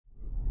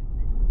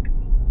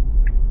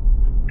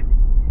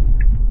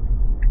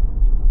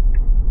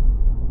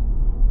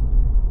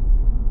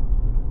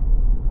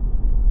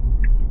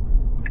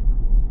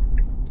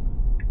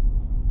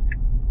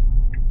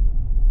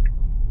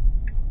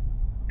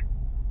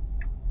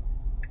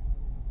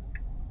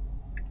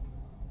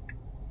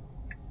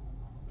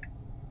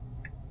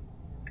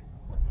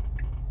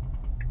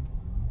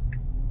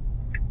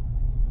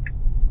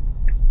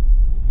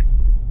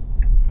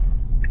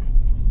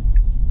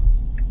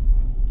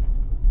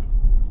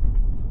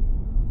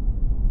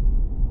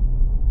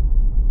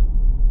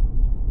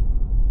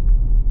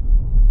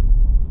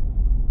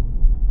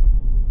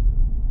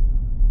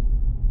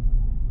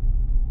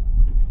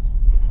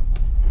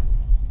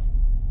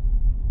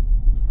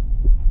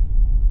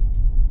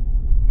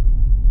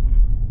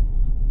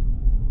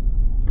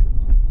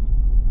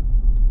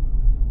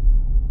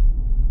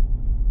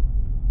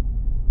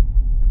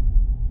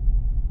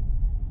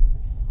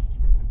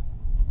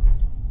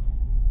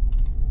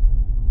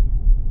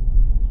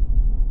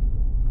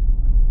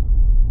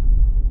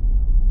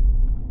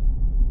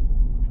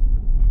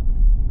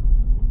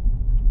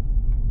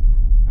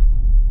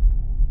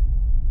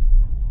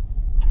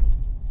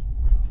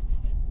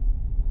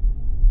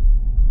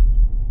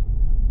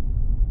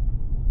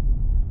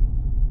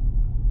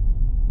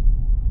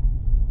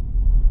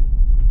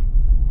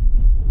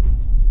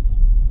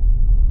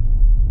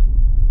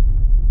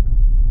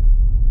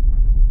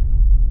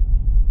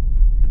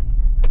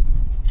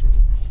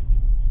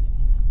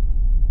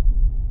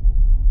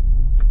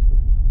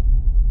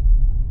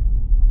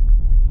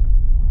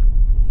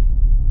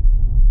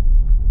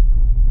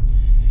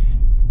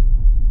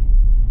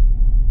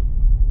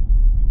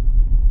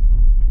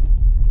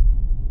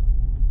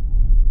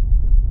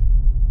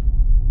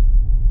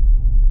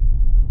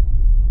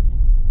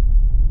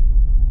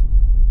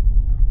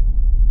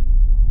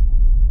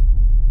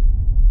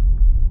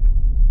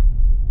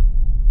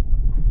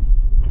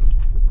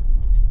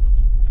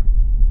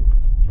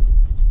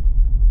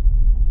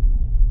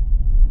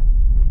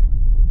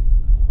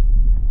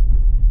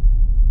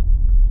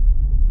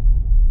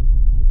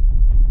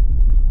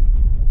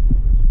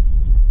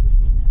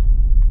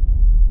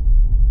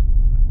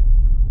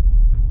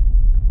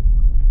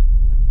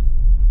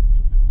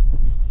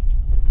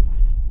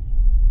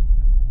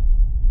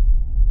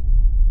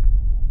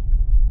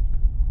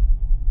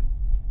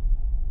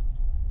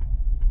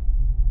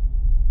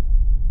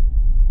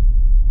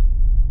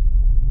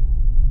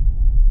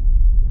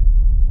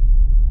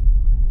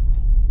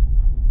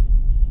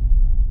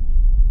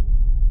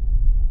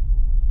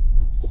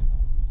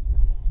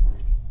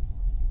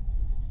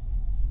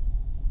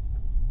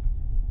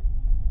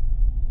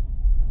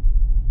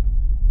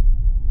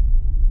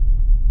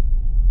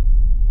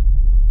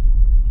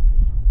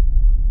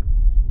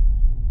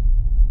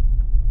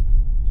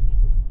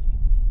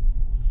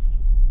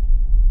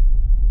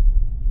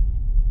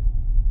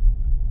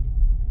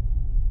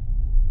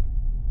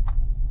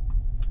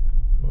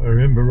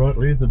remember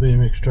rightly, the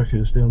BMX track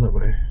is down that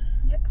way.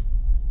 Yep.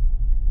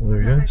 Well, there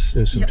we go.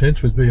 There's some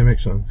tents with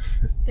BMX on.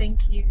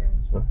 Thank you.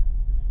 So.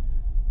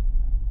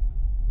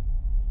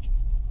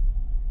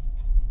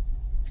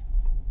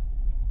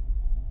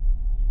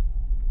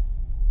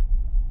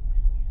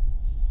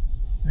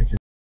 Thank you.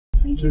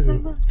 Thank you so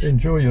much.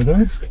 Enjoy your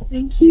day.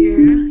 Thank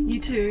you. You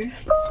too.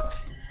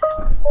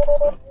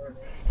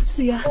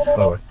 See ya.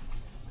 Bye.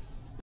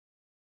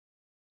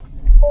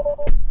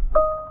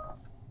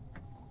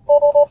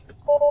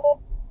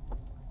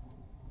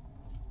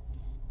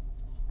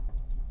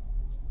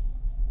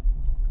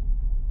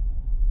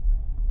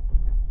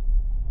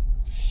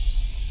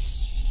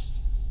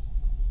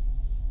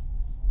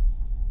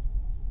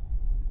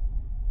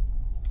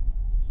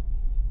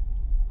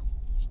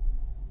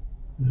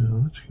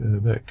 Now let's go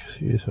back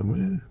here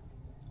somewhere.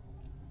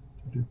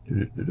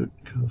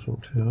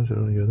 Castle Towers, I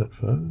don't want to go that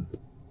far.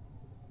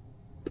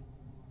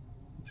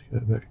 Let's go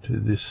back to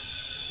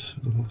this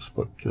little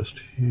spot just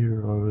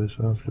here I was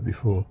after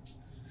before.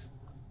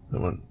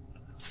 That one.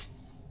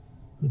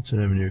 That's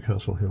an Avenue,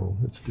 Castle Hill.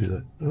 Let's do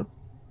that. Oh.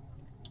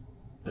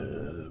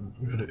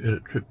 We've got to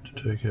edit trip to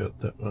take out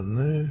that one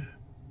there.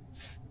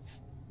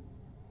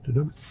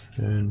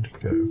 And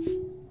go.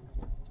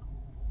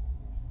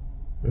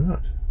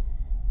 Right.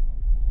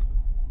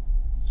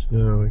 So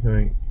we're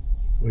going,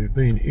 we've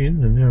been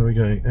in and now we're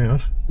going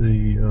out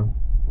the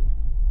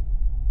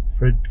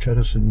Fred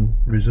Caterson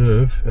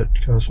Reserve at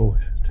Castle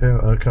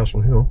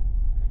Hill,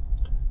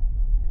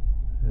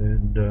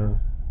 and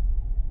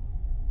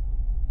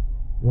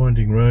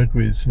winding road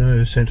with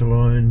no centre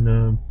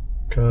line,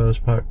 cars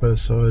parked both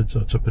sides,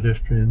 lots of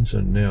pedestrians,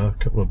 and now a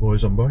couple of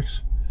boys on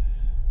bikes.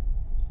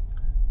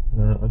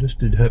 I just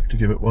did have to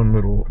give it one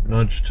little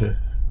nudge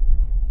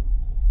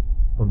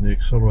on the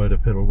accelerator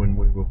pedal when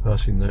we were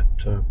passing that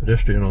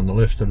pedestrian on the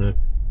left and a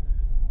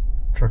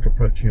truck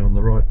approaching on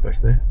the right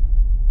back there.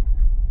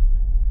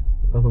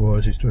 But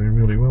otherwise he's doing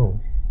really well.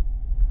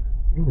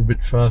 A little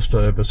bit faster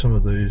over some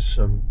of these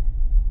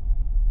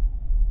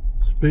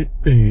speed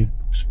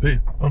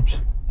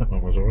bumps. That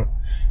one was alright.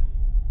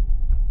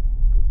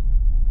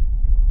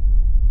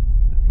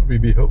 It'd probably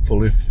be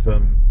helpful if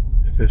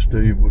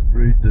FSD would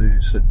read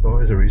these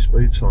advisory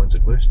speed signs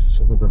at least.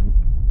 Some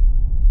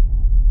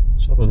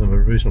of them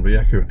are reasonably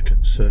accurate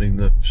concerning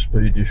the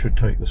speed you should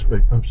take the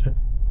speed bumps at.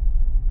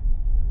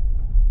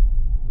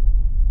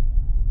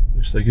 At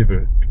least they give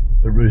a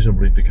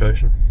reasonable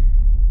indication.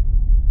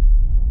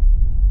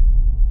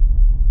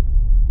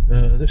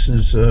 This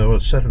is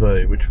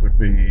Saturday, which would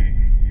be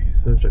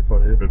Thursday,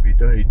 Friday. It would be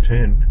day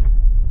 10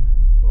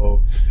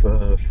 of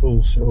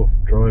full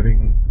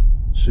self-driving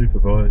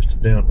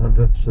supervised down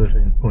under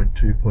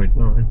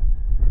 13.2.9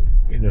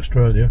 in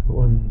Australia.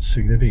 One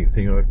significant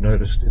thing I've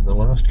noticed in the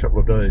last couple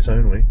of days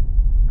only,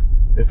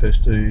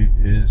 FSD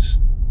is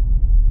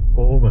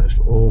almost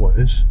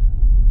always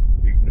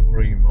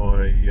ignoring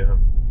my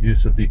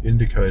use of the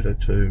indicator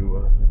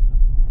to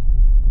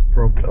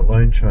prompt a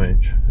lane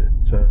change.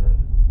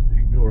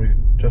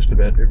 Ignoring just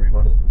about every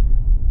one of them.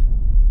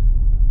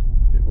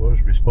 It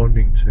was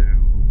responding to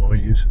my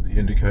use of the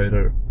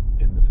indicator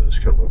in the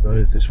first couple of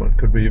days. This one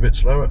could be a bit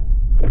slower.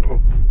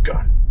 Oh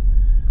God.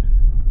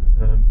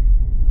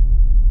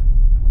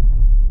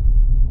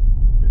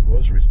 It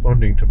was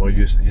responding to my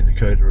use of the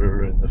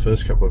indicator in the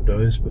first couple of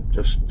days, but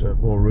just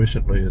more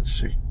recently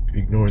it's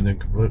ignoring them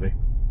completely.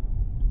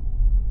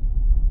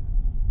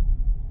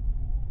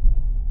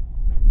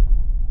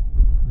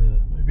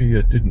 Maybe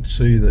it didn't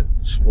see that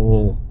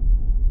small,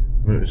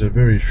 I mean, it was a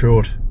very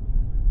short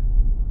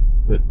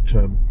but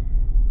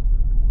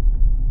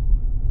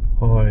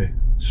high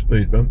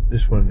speed bump.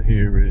 This one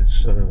here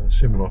is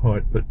similar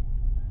height but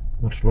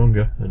much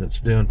longer, and it's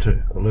down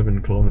to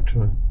 11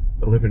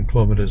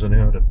 kilometres an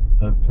hour to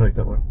take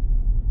that one.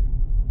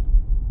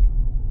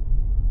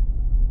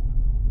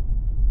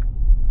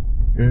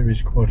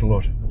 Varies quite a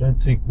lot. I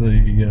don't think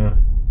these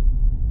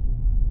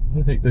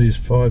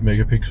 5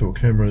 megapixel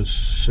cameras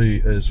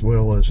see as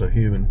well as a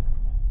human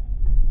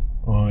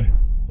eye.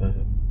 I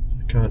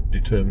can't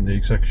determine the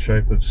exact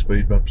shape of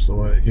speed bumps the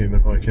way a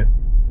human eye can.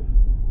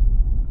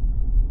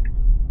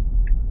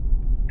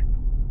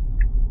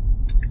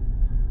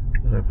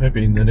 I'm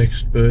hoping the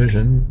next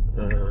version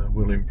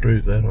will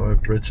improve that.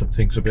 I've read some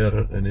things about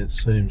it and it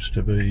seems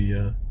to be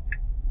a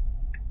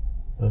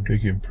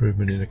big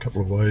improvement in a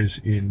couple of ways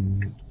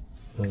in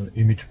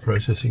image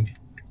processing,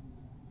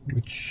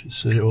 which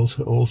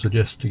all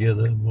suggest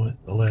together might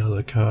allow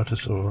the car to,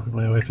 or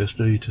allow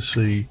FSD to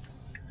see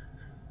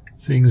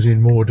things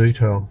in more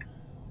detail.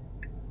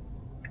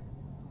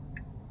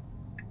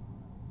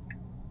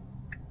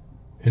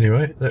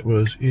 Anyway, that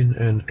was in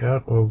and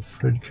out of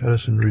Fred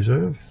Caterson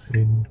Reserve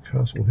in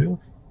Castle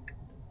Hill.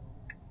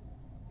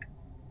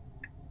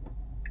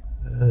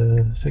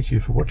 Thank you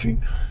for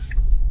watching.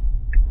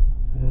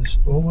 As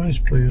always,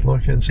 please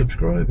like and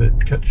subscribe,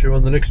 and catch you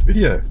on the next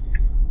video.